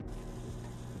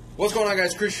What's going on,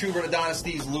 guys? Chris Schubert, Adonis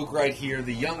Steves, Luke right here,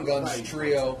 the Young Guns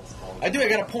trio. I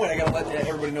got a point. I got to let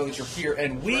everybody know that you're here.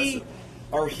 And we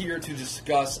are here to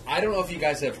discuss, I don't know if you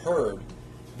guys have heard,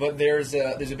 but there's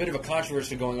a bit of a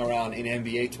controversy going around in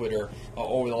NBA Twitter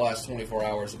over the last 24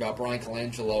 hours about Bryan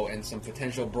Colangelo and some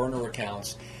potential burner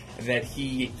accounts that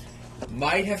he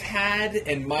might have had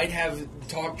and might have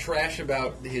talked trash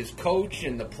about his coach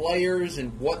and the players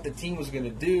and what the team was going to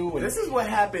do. And this is what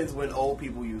happens when old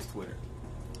people use Twitter.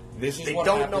 They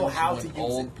don't know how to use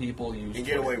old people use and Twitter.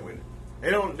 get away with it.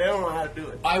 They don't know how to do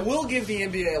it. I will give the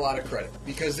NBA a lot of credit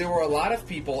because there were a lot of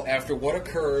people after what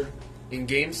occurred in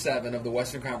Game 7 of the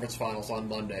Western Conference Finals on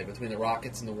Monday between the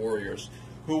Rockets and the Warriors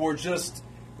who were just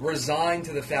resigned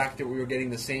to the fact that we were getting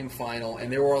the same final.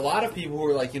 And there were a lot of people who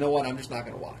were like, you know what, I'm just not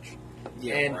going to watch.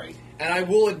 Yeah, right. And I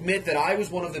will admit that I was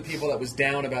one of the people that was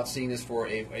down about seeing this for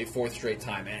a fourth straight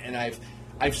time. And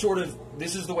I've sort of,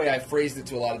 this is the way I phrased it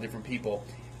to a lot of different people.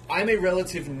 I'm a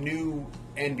relative new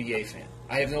NBA fan.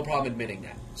 I have no problem admitting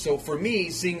that. So for me,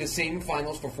 seeing the same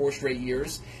finals for 4 straight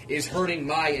years is hurting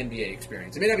my NBA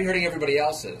experience. It may not be hurting everybody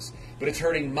else's, but it's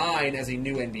hurting mine as a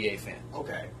new NBA fan.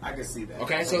 Okay, I can see that.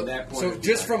 Okay, so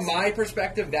just from my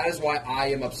perspective, that is why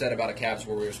I am upset about a Cavs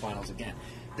Warriors finals again.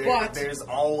 But there's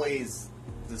always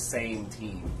the same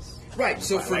teams. Right,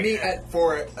 so for me...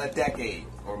 for a decade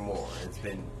or more, it's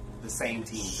been the same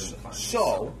teams in the finals.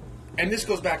 So... And this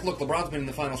goes back, look, LeBron's been in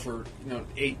the finals for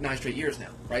 8, 9 straight years now,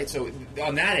 right? So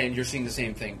on that end, you're seeing the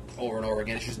same thing over and over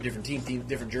again. It's just a different team,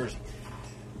 different jersey.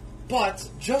 But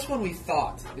just when we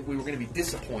thought that we were going to be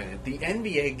disappointed, the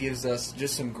NBA gives us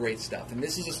just some great stuff. And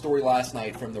this is a story last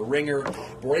night from The Ringer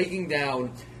breaking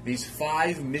down these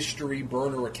 5 mystery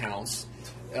burner accounts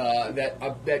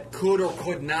that could or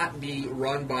could not be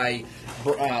run by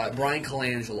Bryan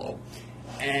Colangelo.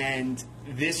 And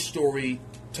this story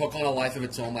took on a life of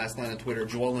its own last night on Twitter.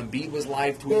 Joel Embiid was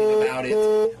live tweeting about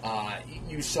it.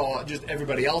 You saw just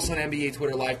everybody else on NBA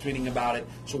Twitter live tweeting about it.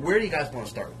 So where do you guys want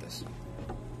to start with this?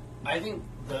 I think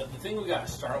the thing we got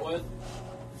to start with,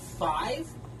 5?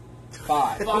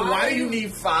 5. Why do you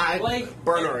need 5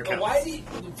 burner accounts?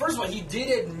 First of all, he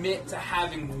did admit to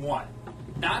having one.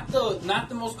 Not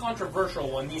the most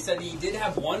controversial one. He said he did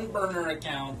have one burner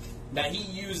account that he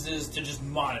uses to just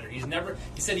monitor. He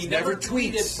said he never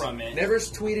tweeted from it. Never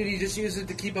tweeted. He just uses it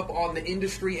to keep up on the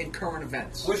industry and current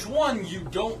events. Which one you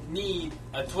don't need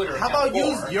a Twitter account. How about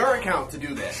use your account to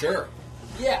do that? Sure.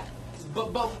 Yeah.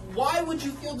 But why would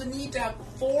you feel the need to have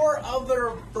 4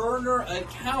 other burner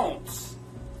accounts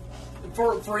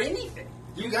for anything?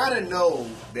 You gotta know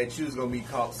that you was gonna be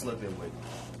caught slipping with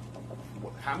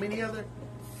how many other?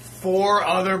 4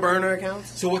 other burner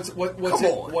accounts? So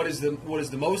what is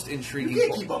the most intriguing? You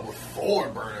can't keep up with 4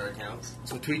 burner accounts.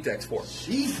 So TweetDeck's 4.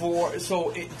 Jeez. 4.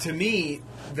 So to me,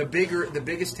 the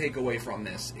biggest takeaway from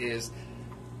this is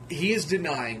he is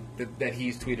denying that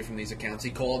he's tweeted from these accounts.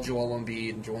 He called Joel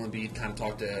Embiid, and Joel Embiid kind of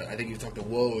talked to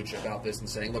Woj about this and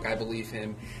saying, look, I believe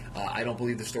him. I don't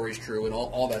believe the story is true, and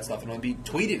all that stuff. And Embiid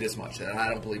tweeted as much that I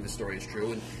don't believe the story is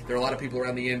true. And there are a lot of people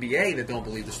around the NBA that don't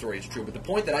believe the story is true. But the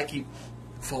point that I keep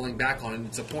falling back on, and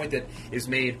it's a point that is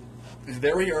made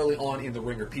very early on in the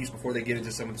Ringer piece before they get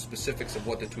into some of the specifics of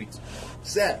what the tweets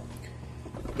said.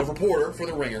 The reporter for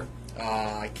the Ringer,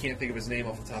 I can't think of his name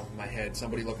off the top of my head.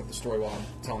 Somebody look up the story while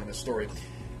I'm telling the story.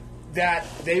 That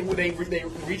they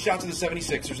reached out to the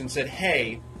 76ers and said,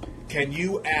 hey, can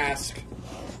you ask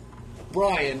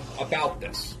Bryan about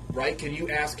this, right? Can you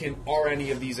ask him, are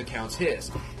any of these accounts his?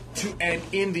 And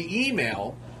in the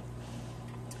email,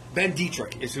 Ben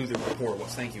Dietrich is who the reporter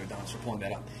was. Thank you, Adonis, for pulling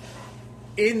that up.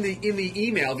 In the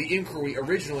email, the inquiry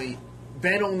originally,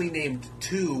 Ben only named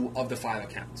 2 of the 5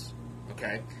 accounts.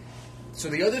 Okay? So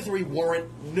the other 3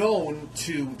 weren't known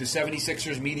to the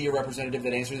 76ers media representative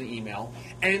that answered the email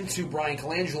and to Bryan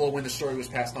Colangelo when the story was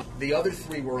passed on. The other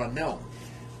 3 were unknown.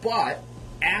 But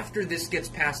after this gets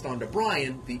passed on to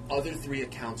Bryan, the other 3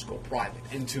 accounts go private.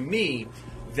 And to me,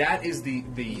 that is the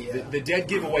dead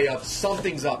giveaway of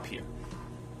something's up here.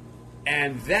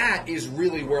 And that is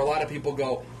really where a lot of people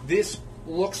go, this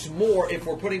looks more, if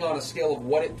we're putting on a scale of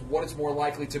what it's more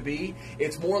likely to be,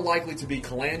 it's more likely to be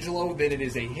Colangelo than it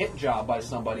is a hit job by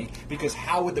somebody, because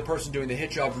how would the person doing the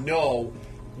hit job know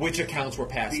which accounts were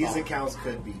passed on? These accounts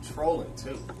could be trolling,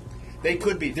 too. They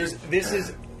could be. This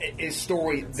is a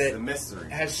story that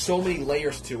has so many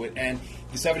layers to it, and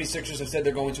the 76ers have said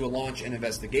they're going to launch an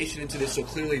investigation into this, so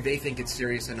clearly they think it's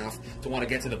serious enough to want to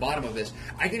get to the bottom of this.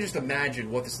 I can just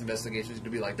imagine what this investigation is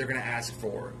going to be like. They're going to ask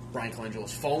for Bryan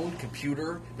Colangelo's phone,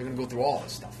 computer. They're going to go through all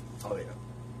this stuff. Oh,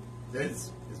 yeah.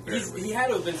 He had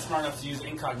to have been smart enough to use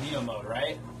incognito mode,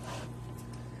 right?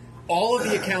 All of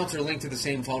the accounts are linked to the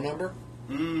same phone number.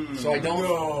 So I don't.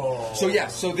 No. So yeah.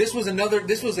 So this was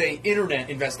a internet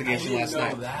investigation I last didn't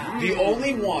night. know that.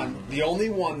 The only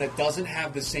one that doesn't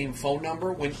have the same phone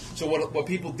number. What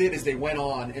people did is they went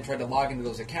on and tried to log into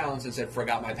those accounts and said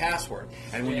forgot my password.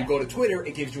 And when you go to Twitter,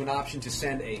 it gives you an option to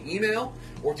send an email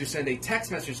or to send a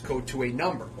text message code to a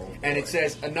number, and it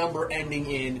says a number ending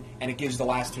in, and it gives the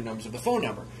last two numbers of the phone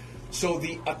number. So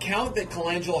the account that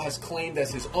Colangelo has claimed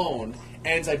as his own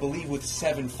ends, I believe, with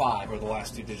 75 or the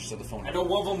last two digits of the phone I number. know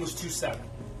one of them was 27.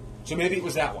 So maybe it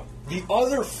was that one. The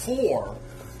other four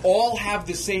all have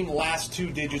the same last two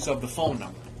digits of the phone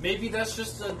number. Maybe that's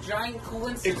just a giant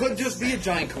coincidence. It could just be a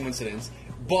giant coincidence,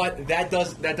 but that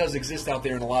does exist out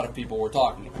there in a lot of people we're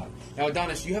talking about. Now,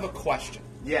 Adonis, you have a question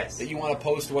Yes. that you want to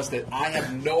pose to us that I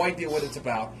have no idea what it's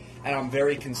about, and I'm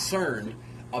very concerned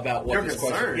about what You're this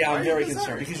concerned? question. Yeah, Why I'm are you very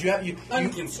concerned? concerned because I'm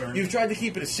concerned. You've tried to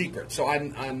keep it a secret, so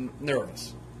I'm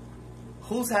nervous.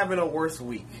 Who's having a worse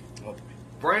week? Oh,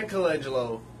 Brian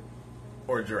Colangelo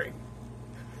or Drake?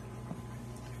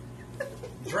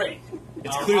 Drake.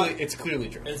 it's clearly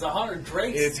Drake. It's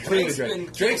 100. It's clearly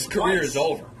Drake. Drake's career is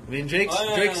over. I mean, Drake's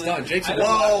done. Drake should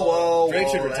Whoa! Drake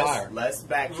should retire. Let's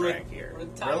backtrack here.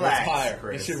 Retire. Relax, Retire.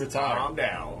 Chris. He should retire. Calm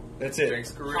down. That's it.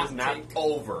 Drake's career is Hot not take.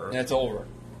 over. That's over.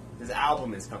 His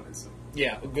album is coming soon.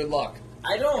 Yeah, good luck.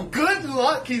 I don't. Good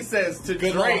luck, he says to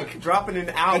Good Drake luck. dropping an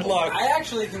album. Good luck. I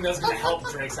actually think that's going to help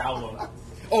Drake's album.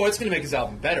 Oh, it's going to make his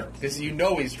album better because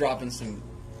he's dropping some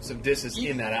disses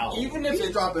in that album. Even if He's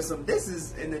it's dropping some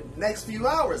disses in the next few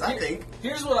hours, I think.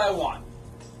 Here's what I want.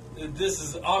 This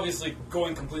is obviously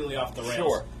going completely off the rails.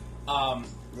 Sure.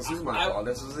 This was my fault.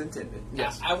 This was intended.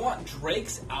 Yes. I want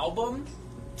Drake's album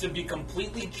to be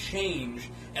completely changed,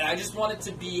 and I just want it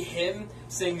to be him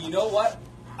saying, "You know what?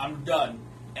 I'm done."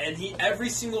 And every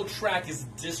single track is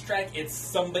a diss track. It's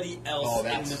somebody else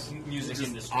in the music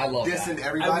industry. I love Dissing that.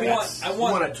 everybody. I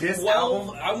want a diss 12.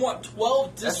 album? I want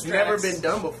 12 diss That's tracks. never been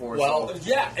done before. Well, so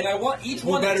Yeah, and I want each Who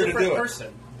one a better to different do it?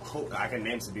 person. I can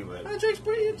name some people. That, Drake's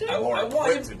pretty good. I Or want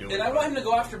Drake him, to do it, and I but- want him to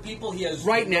go after people he has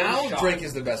Right no now, shot. Drake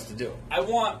is the best to do it. I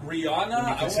want Rihanna.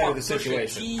 I consider want the Pusha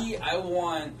situation. T. I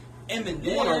want Eminem.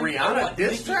 You want a Rihanna I want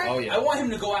diss Nicki. track? Oh, yeah. I want him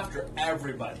to go after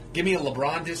everybody. Give me a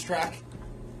LeBron diss track.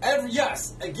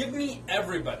 Yes, give me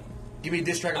everybody. Give me a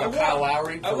diss track I about want, Kyle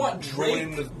Lowry. I for want Drake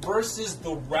ruining the. versus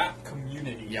the rap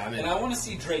community. Yeah, I'm in. and I want to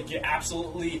see Drake get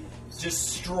absolutely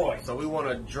destroyed. so we want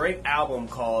a Drake album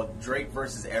called Drake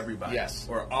versus Everybody. Yes.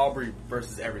 Or Aubrey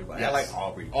versus Everybody. I Yes. like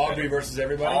Aubrey. Aubrey versus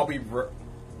everybody.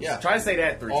 Yeah. Try to say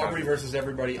that 3 times. Aubrey versus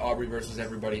everybody. Aubrey versus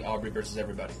everybody. Aubrey versus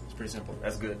everybody. It's pretty simple.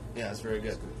 That's good. Yeah, it's very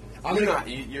good.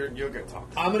 You're a good talker.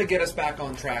 I'm going to get us back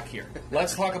on track here.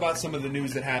 Let's talk about some of the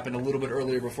news that happened a little bit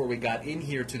earlier before we got in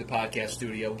here to the podcast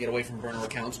studio. Get away from burner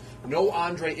accounts. No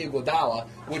Andre Iguodala,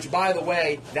 which, by the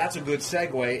way, that's a good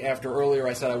segue after earlier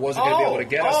I said I wasn't going to be able to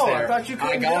get us there. I thought you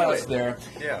couldn't got do us it. there.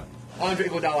 Yeah. Andre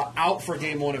Iguodala out for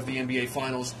Game 1 of the NBA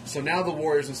Finals. So now the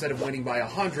Warriors, instead of winning by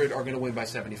 100, are going to win by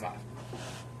 75.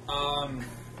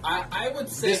 I would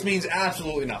say This means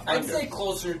absolutely nothing. I'd say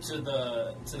closer to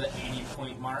the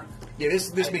 80-point mark. Yeah,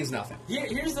 this means nothing.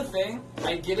 Here's the thing.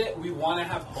 I get it. We want to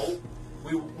have hope.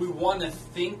 We want to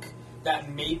think that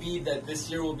maybe that this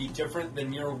year will be different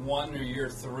than year 1 or year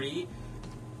 3.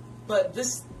 But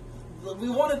we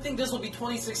want to think this will be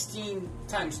 2016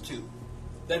 times 2.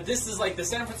 That this is like the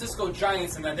San Francisco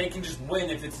Giants and that they can just win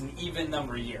if it's an even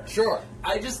number year. Sure.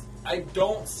 I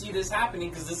don't see this happening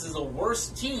because this is a worse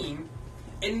team.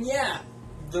 And yeah,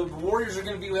 the Warriors are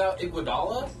going to be without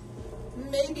Iguodala.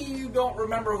 Maybe you don't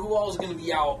remember who all is going to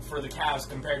be out for the Cavs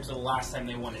compared to the last time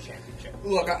they won a championship.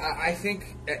 Look, I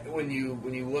think when you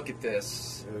look at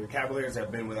this, The Cavaliers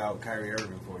have been without Kyrie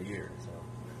Irving for a year. So.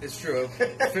 it's true.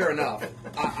 Fair enough.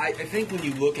 I think when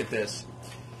you look at this,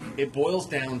 it boils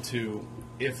down to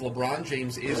if LeBron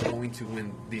James is going to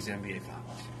win these NBA Finals.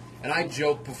 And I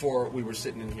joked before we were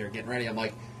sitting in here getting ready. I'm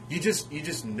like, you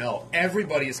just know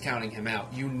everybody is counting him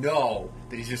out. You know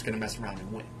that he's just going to mess around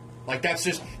and win. Like that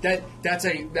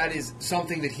is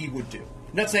something that he would do.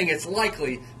 I'm not saying it's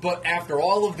likely, but after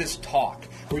all of this talk,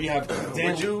 where you have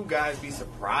Would you guys be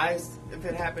surprised if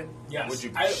it happened? Yes. Would you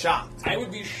be shocked? I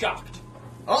would be shocked.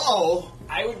 Uh-oh.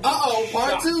 I would be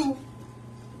Part shocked. 2.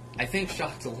 I think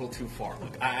shocked's a little too far.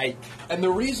 Look, and the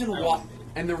reason why,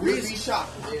 and the Would be reason,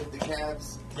 shocked if the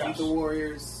Cavs beat Yes. the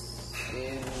Warriors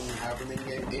in however many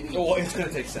games. well, it's going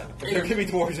to take 7. If they're giving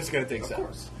the Warriors, it's going to take Of 7.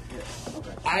 course. Yeah.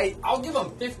 Okay. I'll give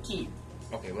them 15.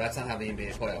 Okay, well, that's not how the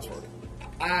NBA playoffs work.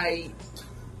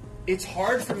 It's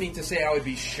hard for me to say I would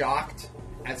be shocked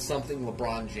at something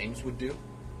LeBron James would do.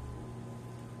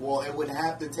 Well, it would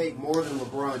have to take more than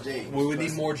LeBron James. We would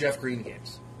need more Jeff Green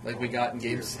games. like we got in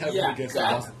Game 7 Yeah, against the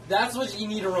that's, Bucks. that's what you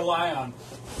need to rely on.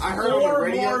 I heard on the Four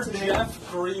radio more today.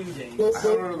 Jeff Green games. I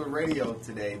heard on the radio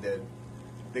today that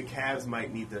the Cavs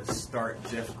might need to start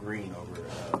Jeff Green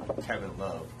over Kevin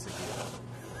Love to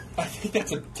I think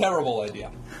that's a terrible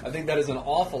idea. I think that is an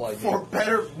awful idea. for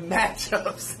better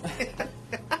matchups.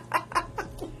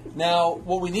 Now,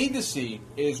 what we need to see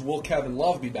is will Kevin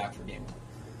Love be back for Game 1?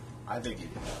 I think he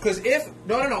did. Because if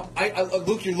no,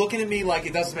 Luke, you're looking at me like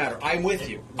it doesn't matter. I'm with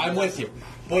you.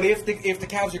 But if the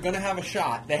Cavs are going to have a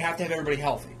shot, they have to have everybody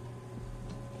healthy.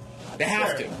 They have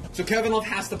Sure. to. So Kevin Love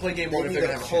has to play Game 1 They if need they're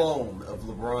a going to have a chance. clone of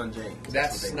LeBron James.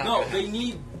 That's what they not- No, gonna they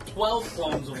need 12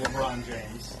 clones of LeBron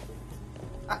James.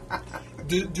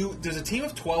 Does a team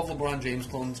of 12 LeBron James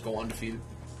clones go undefeated?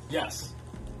 Yes.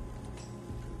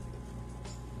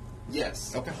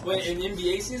 Yes. Okay. Wait, in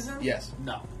NBA season? Yes.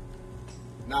 No.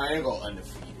 Nah, they ain't go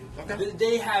undefeated. Okay.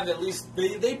 They have at least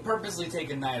they purposely take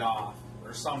a night off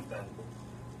or something.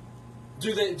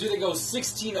 Do they go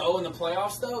 16-0 in the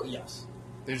playoffs though? Yes.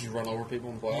 They just run over people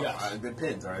in the playoffs? Yeah. It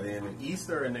depends. Are they in the East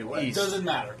or in the West? East. Doesn't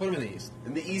matter. Put them in the East.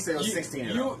 In the East, they go 16 and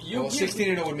You, you Well, give,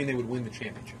 16-0 would mean they would win the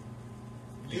championship.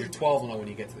 You're 12-0 when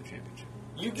you get to the championship.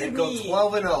 You They give go me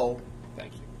 12 and 0.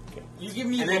 Thank you. Okay. You give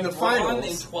me And in the LeBron finals,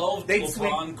 and 12 they LeBron sweep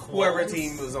clones. whoever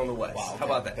team was on the West. Wow, okay. How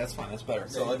about that? That's fine. That's better.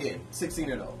 So again,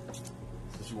 16 and 0.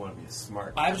 Since you want to be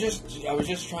smart. I was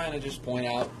just trying to just point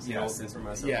out, you know, Censor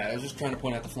myself. yeah, I was just trying to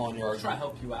point out the flaw in your I'm trying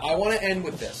argument. to help you out. I want to end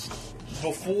with this.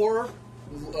 Before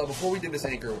we did this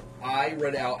anchor, I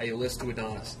read out a list to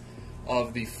Adonis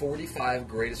of the 45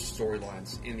 greatest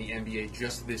storylines in the NBA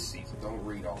just this season. Don't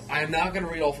read all. I am not going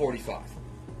to read all 45,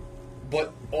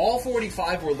 but all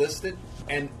 45 were listed,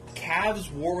 and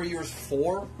Cavs Warriors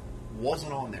 4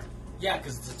 wasn't on there. Yeah,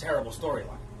 because it's a terrible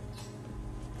storyline.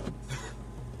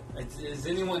 Is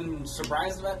anyone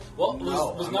surprised about it? Well,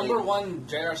 No, was I number mean- one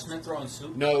J.R. Smith throwing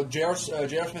soup? No, J.R.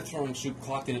 Smith throwing soup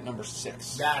clocked in at number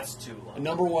 6. That's too low.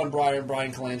 Number 1,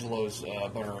 Brian Colangelo's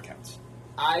burner accounts.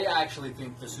 I actually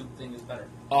think the soup thing is better.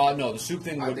 No, the soup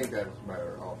thing I would. think that's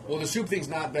better also. Well, the soup thing's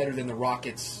not better than the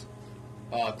Rockets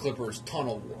Clippers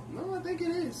tunnel war. No, I think it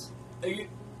is.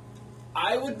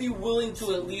 I would be willing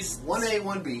to at least 1A,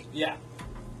 1B. Yeah,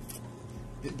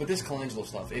 But this Colangelo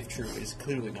stuff, if true, is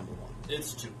clearly number 1.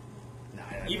 it's two. Nah,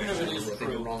 Even if it is I think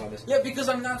true. you're wrong on this. Yeah, because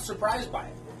I'm not surprised by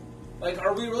it. Like,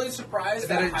 are we really surprised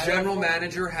That that a general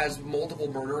manager has multiple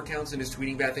burner accounts and is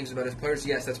tweeting bad things about his players,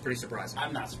 yes, that's pretty surprising.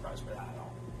 I'm not surprised by that at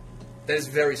all. That is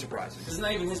very surprising. It's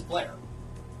not even his player.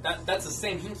 That's the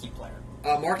same Hinkie player.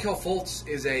 Markelle Fultz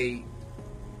is a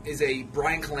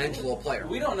Brian Colangelo player.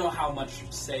 We don't know how much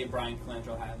say Brian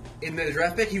Colangelo had. In the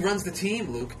draft pick, he runs the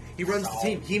team, Luke. He runs the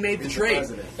team. He made the He's the trade.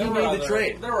 president. He made the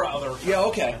trade. There were other Yeah,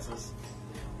 okay. circumstances.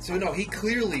 So, no, he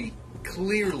clearly,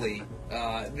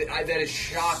 that is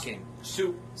shocking.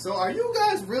 Soup. So are you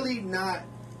guys really not,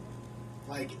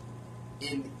 like,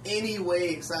 in any way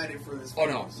excited for this? Oh,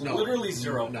 no, finals? no. Literally No.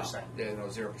 0%. Yeah, no,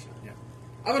 0%. Yeah.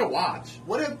 I'm going to watch.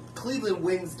 What if Cleveland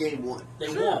wins game 1? They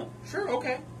Sure. won't. Sure,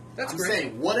 okay. That's I'm great.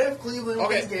 saying, what if Cleveland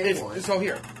Okay, wins game 1? so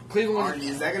here, Cleveland.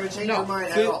 Is that going to change No, your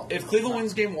mind Cle- at all? if Cleveland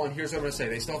wins game 1, here's what I'm going to say: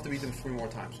 they still have to beat them 3 more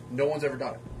times. No one's ever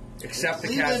done it, except the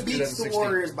Cavs Cleveland in beats the 2016.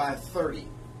 Warriors by 30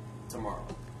 tomorrow.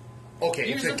 Okay,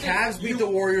 Here's if the the thing, Cavs beat the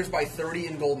Warriors by 30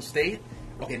 in Golden State,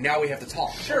 okay, now we have to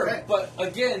talk. Sure, Okay. but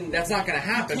again, That's not going to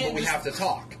happen, You but can't we just- have to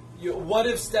talk. what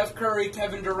if Steph Curry,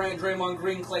 Kevin Durant, Draymond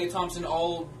Green, Klay Thompson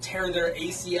all tear their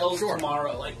ACLs Sure.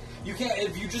 tomorrow? Like, you can't.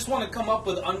 If you just want to come up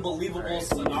with unbelievable You have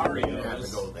to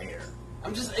scenarios, go there.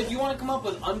 if you want to come up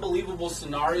with unbelievable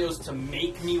scenarios to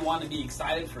make me want to be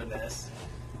excited for this,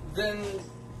 then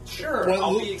sure,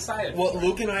 I'll be excited. What for it.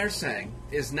 Luke and I are saying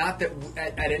is not that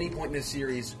at any point in this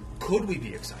series could we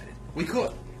be excited. We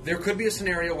could. There could be a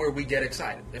scenario where we get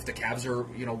excited. If the Cavs are,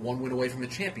 1 win away from the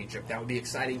championship, that would be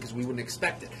exciting because we wouldn't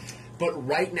expect it. But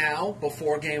right now,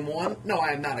 before Game 1, no, I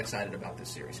am not excited about this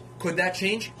series. Could that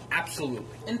change? Absolutely.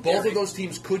 In Both theory. of those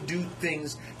teams could do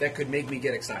things that could make me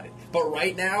get excited. But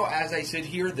right now, as I sit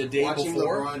here the day Watching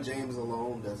before, LeBron James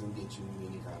alone doesn't get you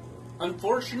any kind of.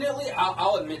 Unfortunately,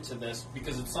 I'll admit to this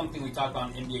because it's something we talk about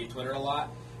on NBA Twitter a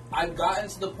lot. I've gotten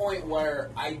to the point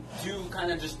where I do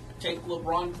kind of just take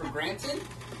LeBron for granted.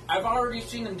 I've already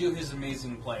seen him do his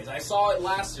amazing plays. I saw it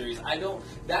last series.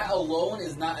 That alone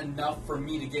is not enough for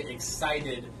me to get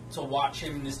excited to watch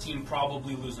him and his team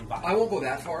probably lose in 5. I won't go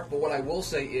that far, but what I will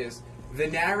say is the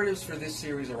narratives for this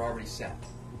series are already set.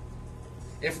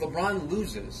 If LeBron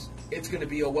loses, it's going to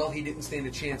be, he didn't stand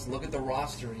a chance. Look at the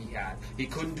roster he had. He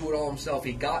couldn't do it all himself.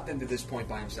 He got them to this point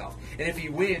by himself. And if he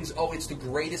wins, it's the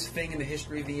greatest thing in the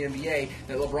history of the NBA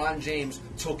that LeBron James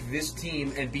took this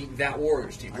team and beat that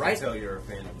Warriors team, I right? can tell you're a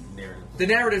fan of narrative. The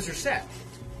narratives are set.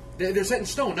 They're set in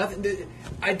stone.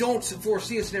 I don't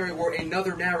foresee a scenario where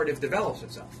another narrative develops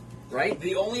itself. Right?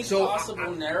 The only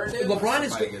possible narrative. LeBron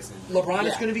is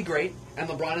Yeah. going to be great, and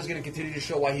LeBron is going to continue to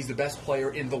show why he's the best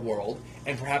player in the world,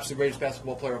 and perhaps the greatest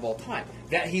basketball player of all time.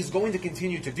 That he's going to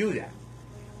continue to do that.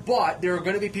 But there are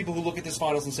going to be people who look at this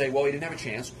finals and say, well, he didn't have a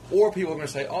chance. Or people are going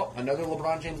to say, oh, another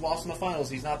LeBron James lost in the finals.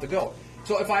 He's not the GOAT.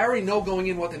 So if I already know going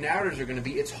in what the narratives are going to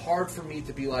be, it's hard for me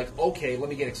to be like, okay, let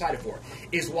me get excited for it.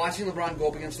 Is watching LeBron go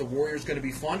up against the Warriors going to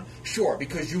be fun? Sure,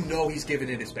 because you know he's giving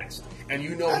it his best. And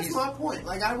you know That's my point.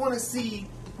 Like, I want to see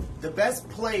the best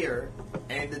player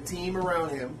and the team around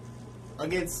him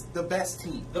against the best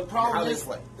team. The problem how they is,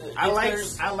 play. if I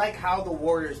there's- like how the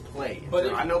Warriors play.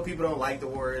 But I know people don't like the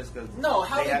Warriors because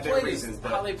how they have their play is- reasons. how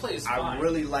but they play is I fine.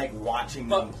 really like watching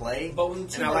But- them play, but when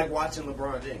and I like watching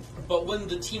LeBron James. But when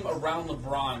the team around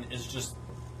LeBron is just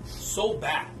so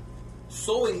bad,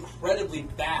 so incredibly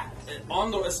bad,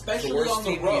 especially the worst on the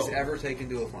team road, he's ever taken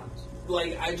to a finals.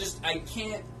 like I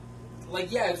can't.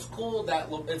 Like, yeah, it's cool that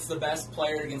it's the best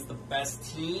player against the best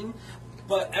team,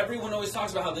 but everyone always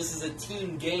talks about how this is a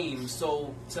team game.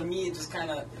 So to me, it just kind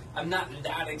of, I'm not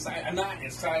that excited. I'm not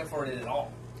excited for it at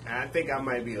all. And I think I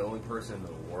might be the only person in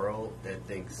the world that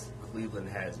thinks Cleveland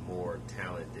has more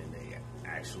talent than they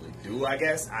actually do. I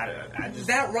guess I just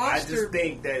That roster- I just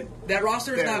think That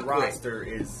roster is their not great. roster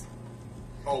is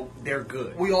they're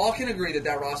good. We all can agree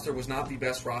that roster was not the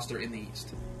best roster in the East.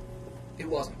 It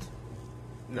wasn't.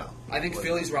 No, I think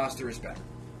Philly's roster is better.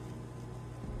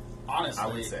 Honestly, I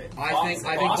would say. I think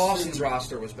Boston's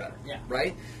roster was better. Yeah.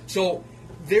 Right? So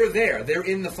they're there. They're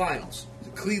in the finals.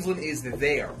 Cleveland is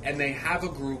there, and they have a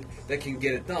group that can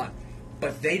get it done.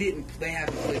 But they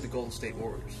haven't played the Golden State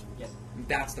Warriors. Yeah.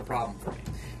 That's the problem for me.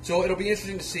 So it'll be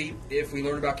interesting to see if we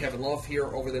learn about Kevin Love here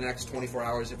over the next 24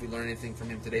 hours, if we learn anything from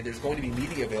him today. There's going to be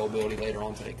media availability later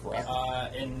on today, correct?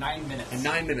 In 9 minutes. In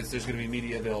 9 minutes, there's going to be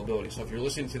media availability. So if you're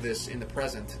listening to this in the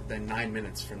present, then 9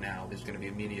 minutes from now, there's going to be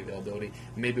a media availability.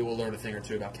 Maybe we'll learn a thing or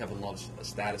two about Kevin Love's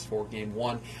status for Game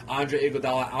 1. Andre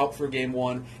Iguodala out for Game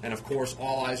 1. And, of course,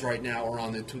 all eyes right now are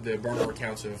on the burner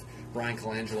accounts of Brian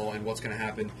Colangelo and what's going to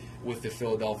happen with the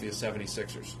Philadelphia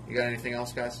 76ers. You got anything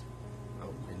else, guys?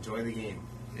 Enjoy the game.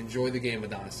 Enjoy the game,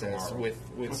 Adonis says, Tomorrow.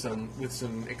 with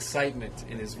some excitement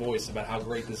in his voice about how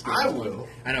great this game I is. will.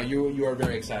 I know you are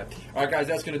very excited. All right, guys,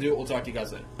 that's going to do it. We'll talk to you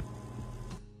guys later.